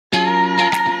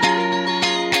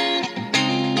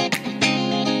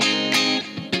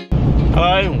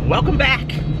Hello, welcome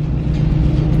back.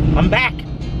 I'm back.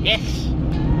 Yes.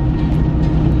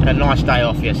 Had a nice day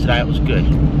off yesterday. It was good.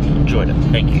 Enjoyed it.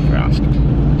 Thank you for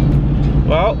asking.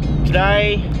 Well,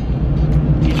 today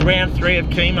is round 3 of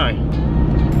chemo.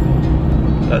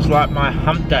 So it's like my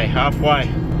hump day, halfway.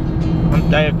 Hump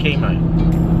day of chemo.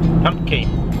 Hump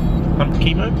chemo. Hump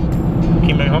chemo?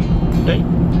 Chemo hump day?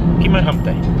 Chemo hump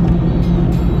day.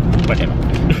 Whatever.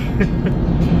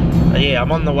 Yeah,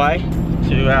 I'm on the way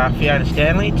to Fiona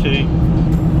Stanley to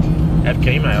have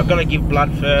chemo. I've got to give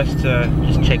blood first to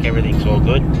just check everything's all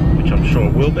good, which I'm sure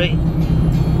it will be,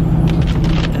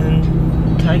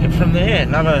 and take it from there.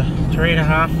 Another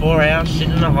 3.5, 4 hours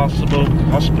sitting in a hospital.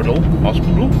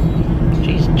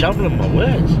 Jeez, jumbling my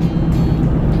words.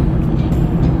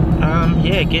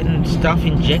 Yeah, getting stuff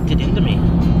injected into me.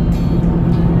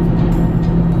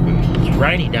 It's a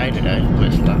rainy day today,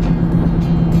 worst luck.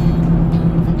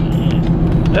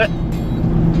 Yeah.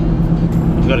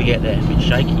 I've got to get there. A bit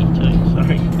shaky too,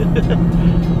 sorry.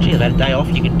 Gee, that day off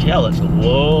you can tell. It's like,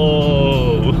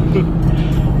 whoa.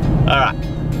 Alright.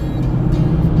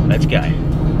 Let's go.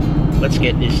 Let's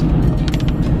get this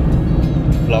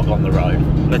vlog on the road.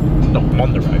 Not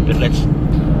on the road, but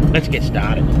let's get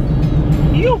started.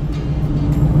 Yo.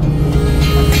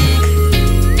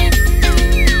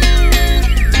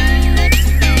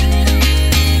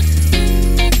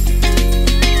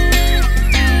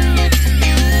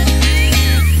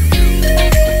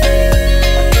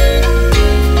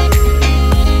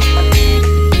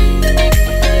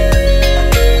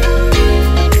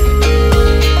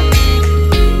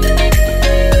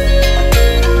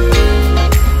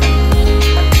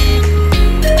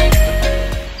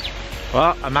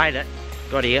 Well, I made it.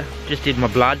 Got here. Just did my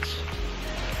bloods.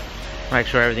 Make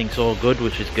sure everything's all good,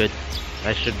 which is good.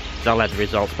 They'll have the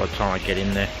results by the time I get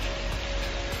in there.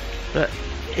 But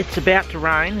it's about to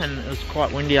rain and it was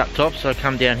quite windy up top, so I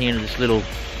come down here into this little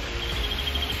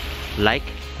lake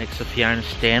next to Fiona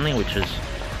Stanley, which is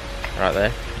right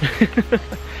there.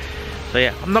 So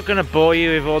yeah, I'm not going to bore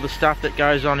you with all the stuff that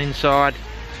goes on inside.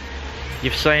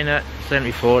 You've seen it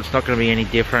before. It's not going to be any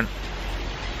different.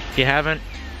 If you haven't,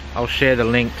 I'll share the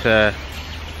link to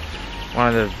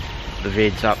one of the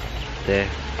vids up there,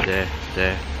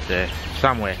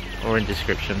 somewhere, or in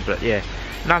description. But yeah,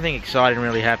 nothing exciting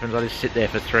really happens. I just sit there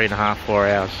for 3.5, 4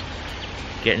 hours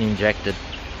getting injected.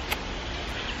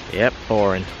 Yep,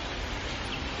 boring.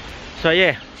 So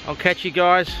yeah, I'll catch you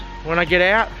guys when I get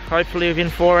out, hopefully within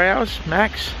 4 hours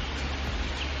max.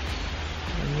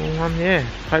 And yeah,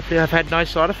 hopefully I've had no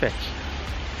side effects.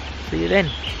 See you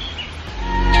then.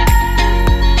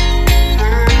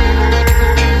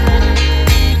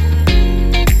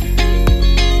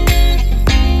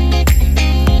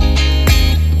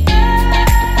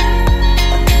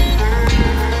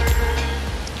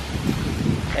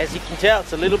 As you can tell,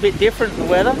 it's a little bit different, the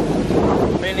weather.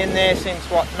 Been in there since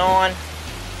what, 9,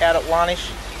 out at 1ish.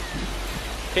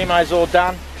 Chemo's all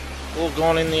done, all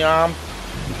gone in the arm.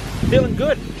 Feeling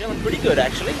good, feeling pretty good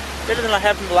actually. Better than I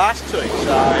have in the last 2, so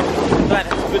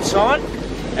that's a good sign.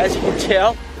 As you can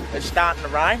tell, it's starting to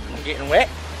rain and getting wet.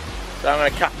 So I'm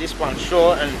going to cut this one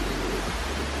short and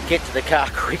get to the car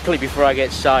quickly before I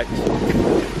get soaked.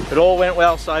 It all went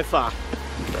well so far,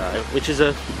 so, which is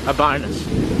a bonus.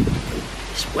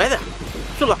 This weather,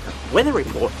 I feel like a weather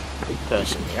report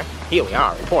person here. Here we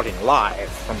are, reporting live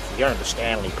from Fiona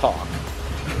Stanley Park.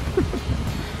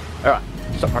 Alright,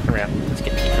 stop mucking around, let's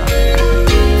get to the car.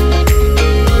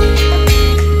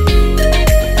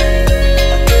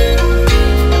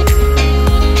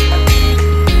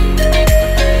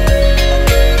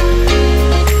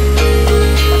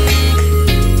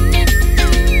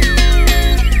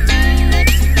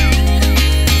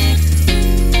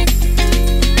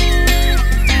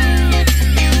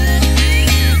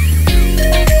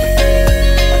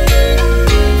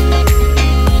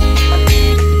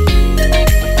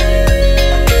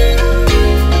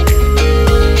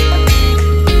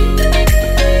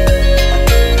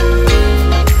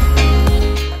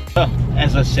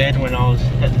 As I said when I was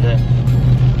at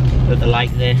the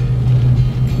lake there,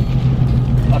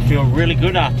 I feel really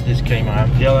good after this chemo.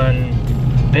 I'm feeling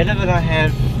better than I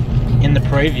have in the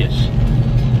previous,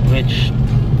 which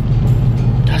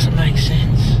doesn't make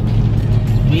sense.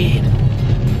 It's weird.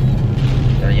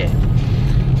 So yeah.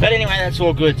 But anyway, that's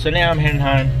all good. So now I'm heading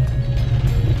home.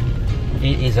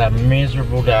 It is a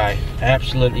miserable day,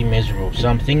 absolutely miserable. So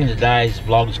I'm thinking today's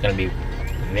vlog is going to be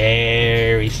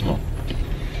very small.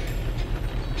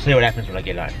 See what happens when I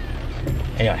get home.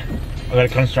 Anyway, I've got to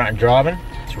concentrate on driving.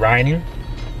 It's raining,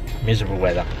 miserable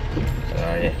weather. So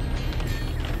yeah,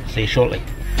 see you shortly.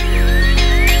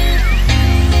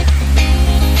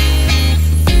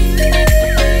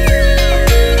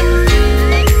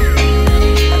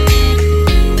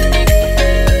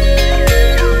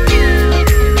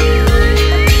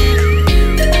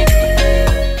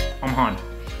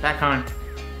 home.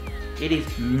 It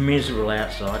is miserable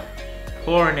outside,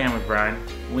 pouring down with rain,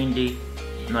 windy,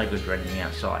 no good running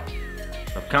outside.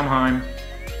 So I've come home,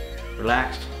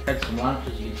 relaxed, had some lunch,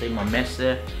 as you can see my mess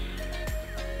there,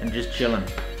 and just chilling.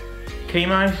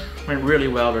 Chemo went really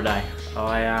well today.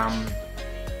 I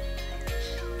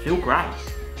feel great,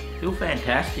 feel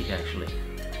fantastic actually.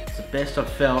 It's the best I've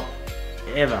felt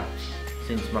ever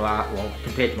since my last, well,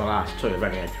 compared to my last two. I've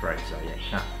only had 3, so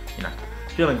yeah, you know,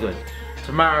 feeling good.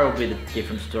 Tomorrow will be the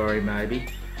different story maybe.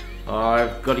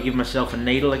 I've got to give myself a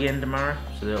needle again tomorrow,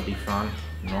 so that'll be fun.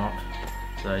 Not.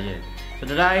 So yeah. So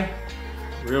today,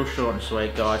 real short and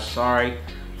sweet guys. Sorry,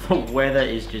 the weather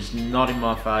is just not in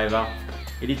my favour.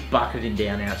 It is bucketing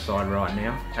down outside right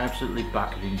now. Absolutely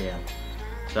bucketing down.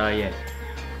 So yeah.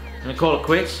 I'm going to call it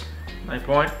quits. No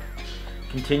point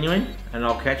continuing, and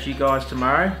I'll catch you guys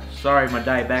tomorrow. Sorry my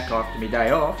day back after my day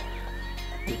off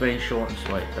has been short and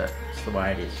sweet, but it's the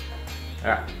way it is.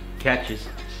 Alright, catch yous.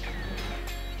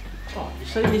 Oh, you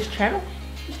see this channel?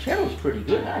 This channel's pretty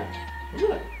good, hey? Look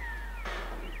at it.